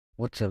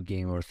What's up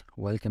gamers,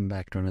 welcome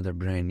back to another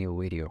brand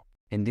new video.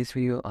 In this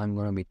video I'm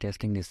gonna be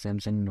testing the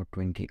Samsung Note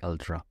 20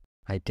 Ultra.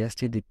 I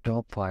tested the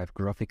top 5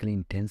 graphically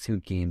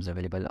intensive games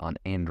available on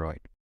Android.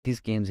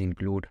 These games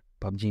include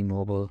PUBG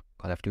Mobile,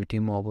 Call of Duty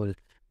Mobile,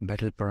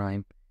 Battle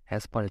Prime,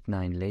 Asphalt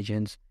 9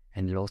 Legends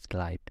and Lost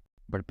Light.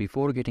 But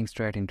before getting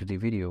straight into the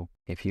video,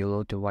 if you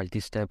love to watch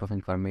this type of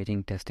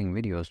informative testing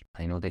videos,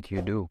 I know that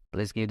you do,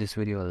 please give this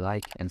video a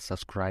like and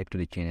subscribe to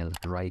the channel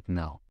right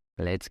now.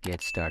 Let's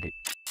get started.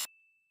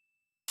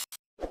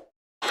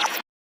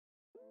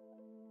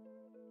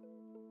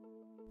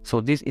 So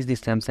this is the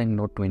Samsung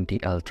Note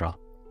 20 Ultra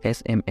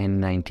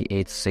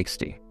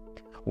SMN9860,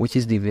 which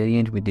is the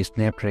variant with the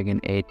Snapdragon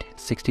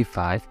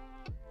 865,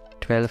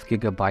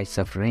 12GB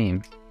of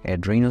RAM,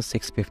 Adreno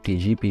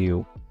 650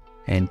 GPU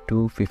and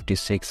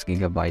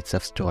 256GB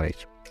of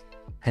storage.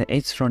 And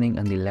it's running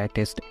on the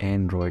latest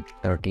Android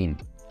 13.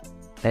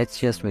 Let's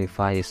just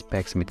verify the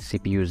specs with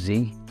CPU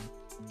Z.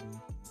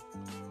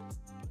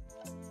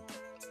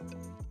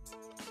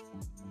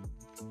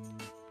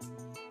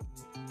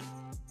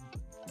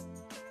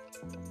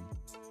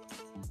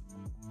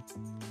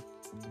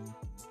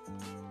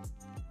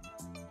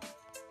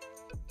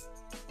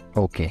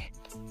 Okay,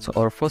 so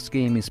our first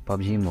game is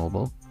PUBG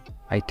Mobile.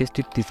 I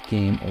tested this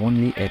game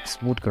only at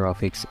smooth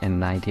graphics and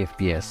 90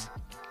 FPS,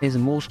 as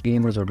most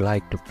gamers would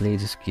like to play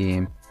this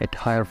game at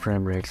higher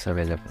frame rates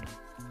available.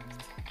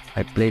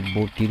 I played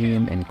both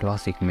TDM and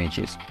classic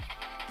matches.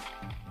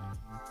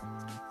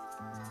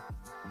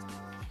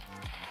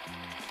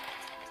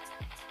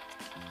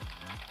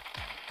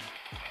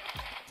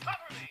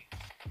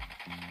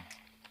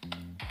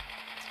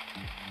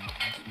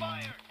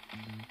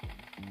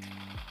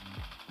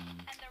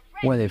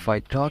 Well, if I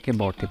talk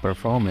about the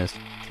performance,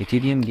 the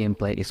TDM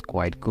gameplay is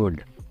quite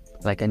good.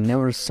 Like I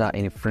never saw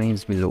any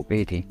frames below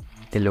 80.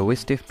 The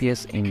lowest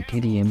FPS in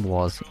TDM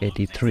was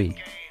 83.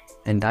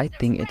 And I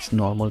think it's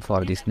normal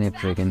for the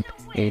Snapdragon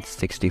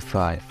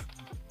 865.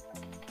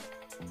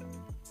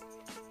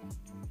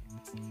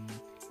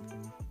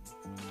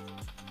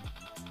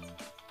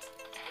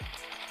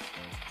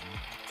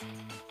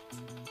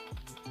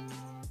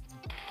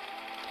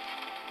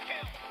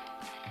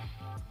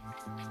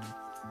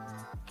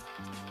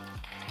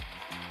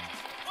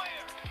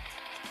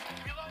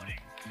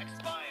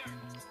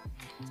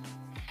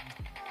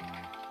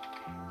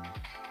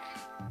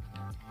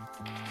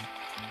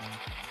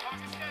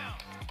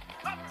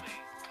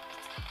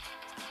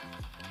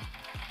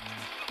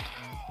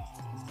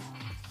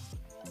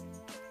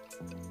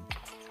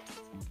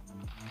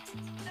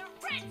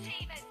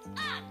 Team is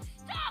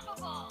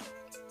unstoppable!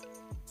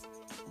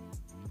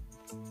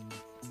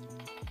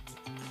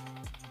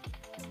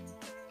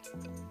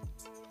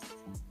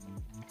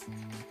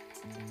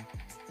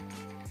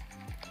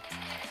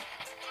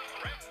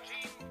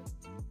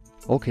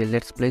 Okay,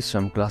 let's play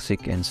some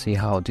classic and see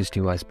how this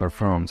device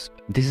performs.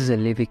 This is a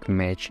live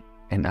match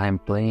and I am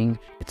playing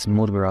at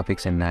smooth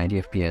graphics and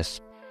 90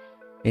 FPS.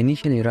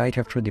 Initially, right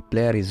after the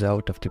player is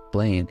out of the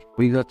plane,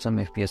 we got some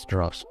FPS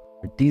drops.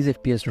 But these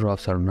FPS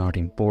drops are not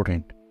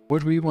important.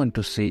 What we want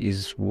to see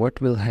is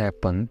what will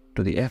happen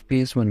to the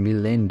FPS when we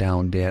land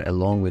down there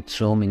along with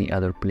so many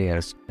other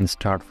players and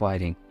start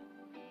fighting.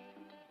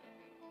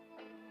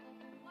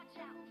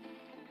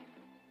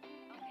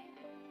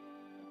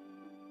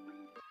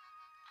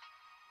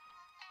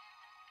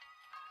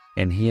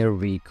 And here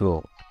we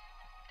go.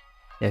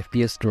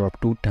 FPS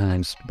dropped 2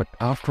 times, but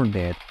after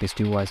that this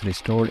device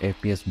restored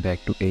FPS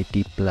back to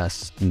 80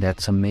 plus.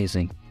 That's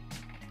amazing.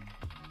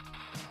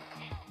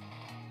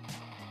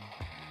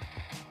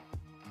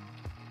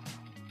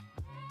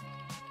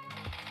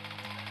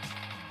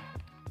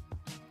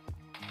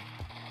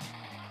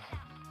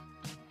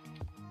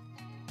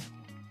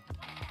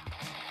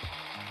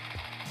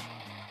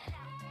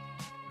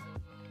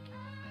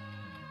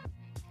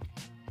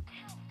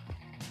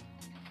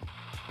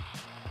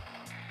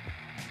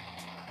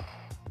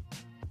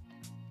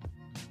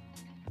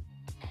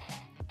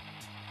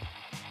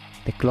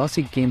 The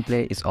classic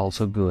gameplay is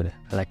also good,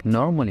 like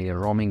normally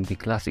roaming the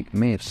classic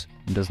maps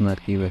does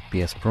not give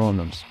FPS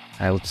problems.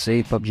 I would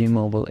say PUBG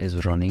Mobile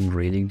is running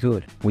really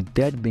good. With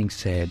that being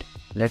said,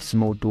 let's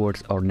move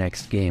towards our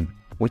next game,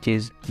 which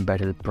is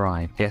Battle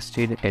Prime,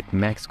 tested at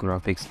max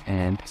graphics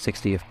and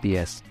 60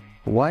 FPS.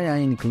 Why I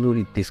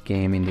included this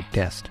game in the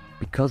test?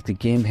 Because the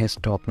game has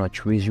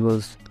top-notch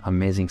visuals,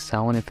 amazing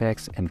sound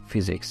effects and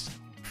physics.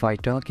 If I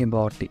talk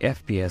about the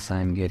FPS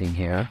I'm getting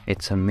here,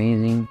 it's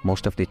amazing.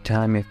 Most of the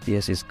time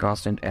FPS is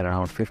constant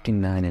around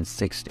 59 and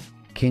 60.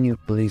 Can you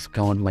please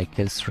count my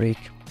kill streak?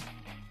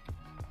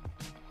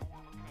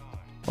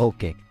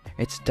 Okay,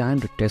 it's time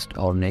to test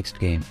our next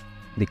game,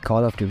 the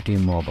Call of Duty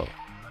Mobile,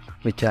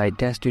 which I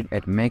tested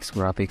at max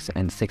graphics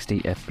and 60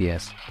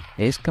 FPS.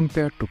 As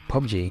compared to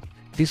PUBG,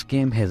 this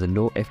game has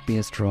low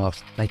FPS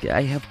drops. Like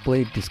I have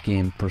played this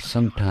game for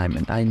some time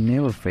and I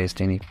never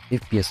faced any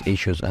FPS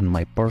issues on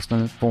my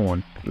personal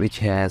phone, which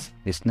has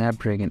the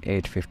Snapdragon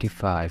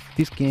 855.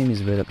 This game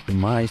is well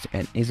optimized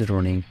and is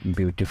running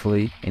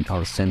beautifully in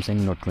our Samsung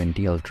Note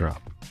 20 Ultra.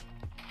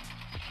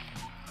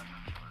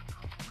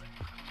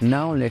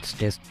 Now let's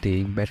test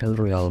the Battle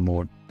Royale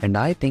mode. And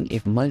I think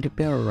if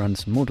multiplayer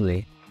runs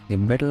smoothly, the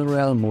Battle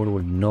Royale mode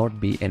would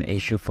not be an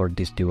issue for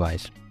this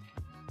device.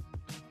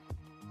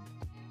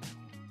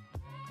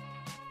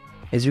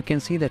 As you can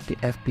see that the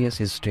FPS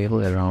is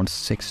stable around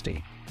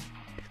 60.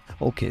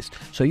 Okay,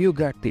 so you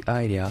got the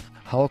idea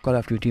how Call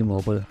of Duty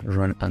Mobile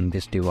run on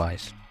this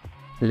device.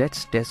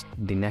 Let's test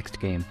the next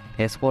game,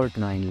 Asphalt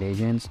 9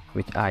 Legends,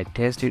 which I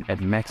tested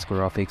at max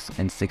graphics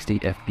and 60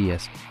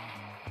 FPS.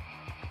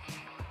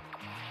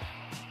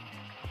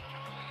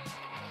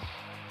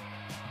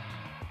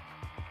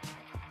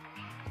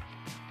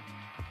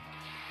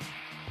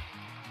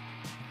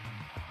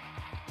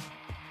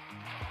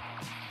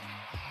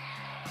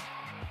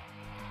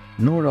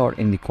 No doubt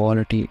in the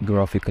quality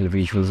graphical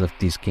visuals of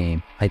this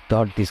game. I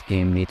thought this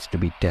game needs to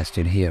be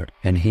tested here,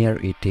 and here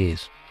it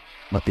is.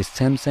 But the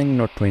Samsung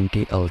Note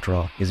 20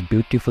 Ultra is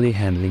beautifully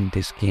handling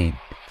this game.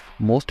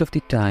 Most of the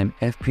time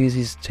FPS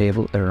is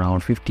stable around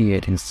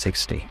 58 and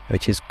 60,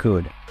 which is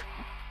good.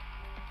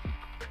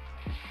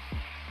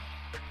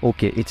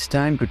 Okay, it's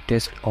time to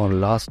test our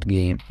last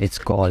game. It's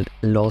called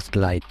Lost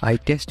Light. I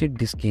tested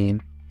this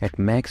game at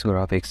max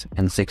graphics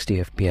and 60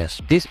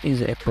 FPS. This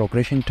is a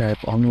progression type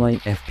online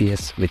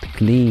FPS with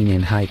clean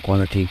and high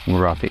quality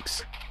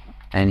graphics.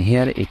 And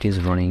here it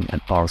is running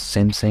on our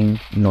Samsung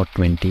Note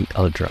 20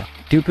 Ultra.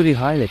 Due to the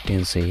high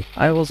latency,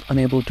 I was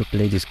unable to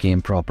play this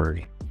game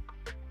properly.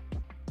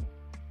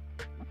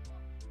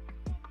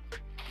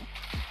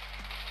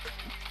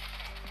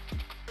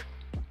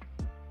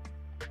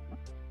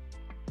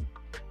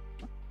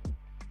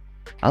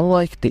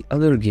 Unlike the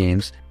other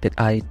games that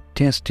I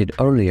tested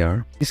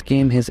earlier, this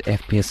game has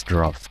FPS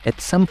drops. At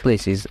some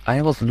places,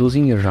 I was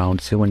losing around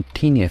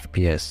 17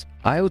 FPS.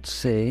 I would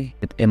say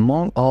that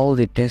among all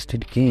the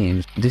tested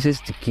games, this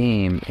is the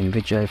game in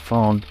which I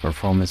found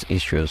performance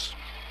issues.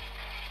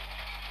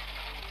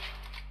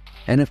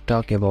 Enough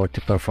talk about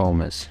the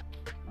performance.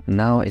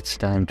 Now it's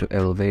time to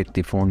evaluate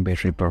the phone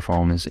battery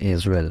performance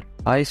as well.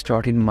 I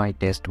started my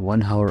test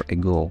 1 hour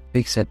ago,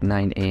 fixed at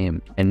 9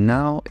 AM, and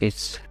now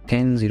it's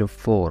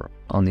 10:04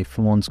 on the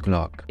phone's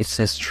clock. It's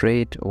a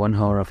straight 1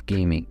 hour of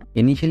gaming.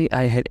 Initially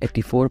I had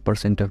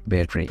 84% of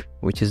battery,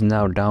 which is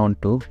now down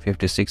to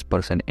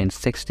 56% in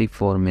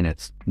 64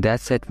 minutes.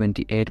 That's a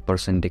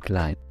 28%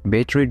 decline.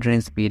 Battery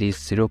drain speed is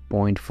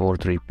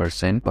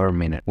 0.43% per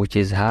minute, which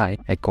is high.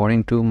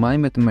 According to my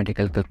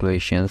mathematical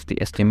calculations,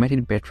 the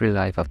estimated battery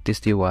life of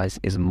this device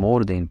is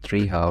more than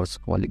 3 hours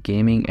while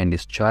gaming and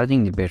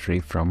discharging the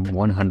battery from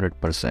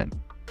 100%.